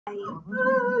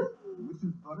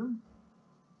Witch's butter,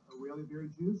 a whaley berry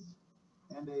juice,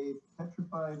 and a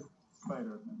petrified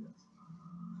spider, I guess.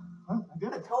 Huh? I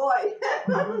did A it. toy.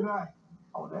 How did I?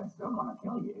 Oh, that's still gonna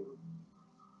kill you.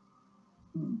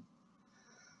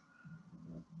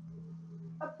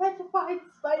 A petrified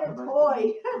spider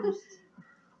toy.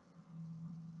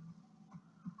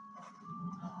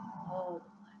 Oh.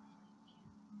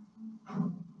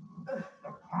 The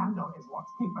candle is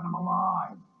what's keeping him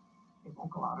alive. It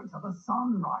won't go out until the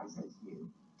sun rises, you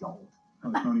dolt.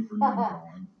 Oh, there's no need for name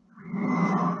calling.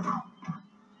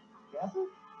 Cassie?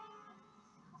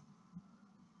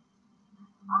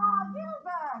 Ah,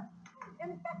 Gilbert!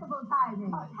 Impeccable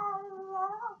timing. Hello,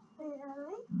 Billy.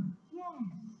 Yes.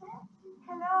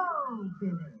 Hello,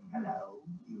 Billy. Hello,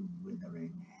 you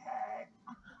withering hag.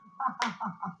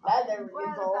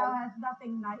 Well, thou hast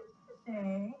nothing nice to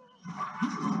say.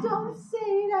 Don't say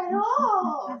it at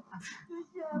all.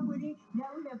 Sure, Woody. Now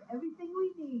we have everything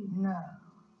we need. No,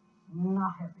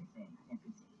 not everything.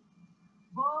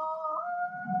 Boy!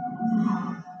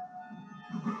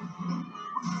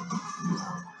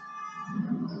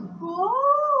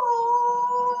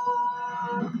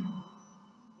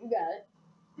 You got it.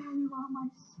 There you are, my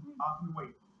sweet.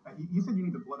 Wait. You said you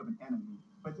need the blood of an enemy,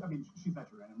 but I mean, she's not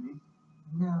your enemy.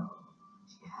 No,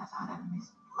 she has our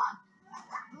enemy's blood.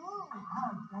 Oh,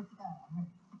 that's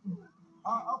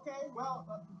Okay. Well,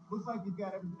 looks like you've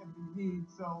got everything you need.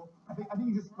 So I think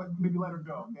you just maybe let her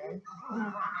go, okay?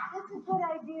 That's a good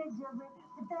idea, Gilbert.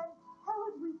 But then, how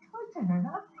would we torture her,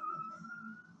 huh?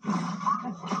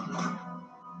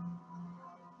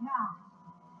 Now,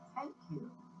 thank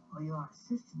you for your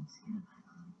assistance, Gilbert.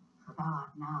 For thou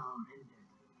art now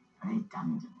rendered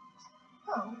redundant.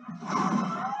 Oh.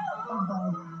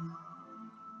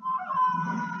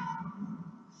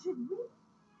 Should we?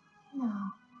 No.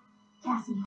 Cassie.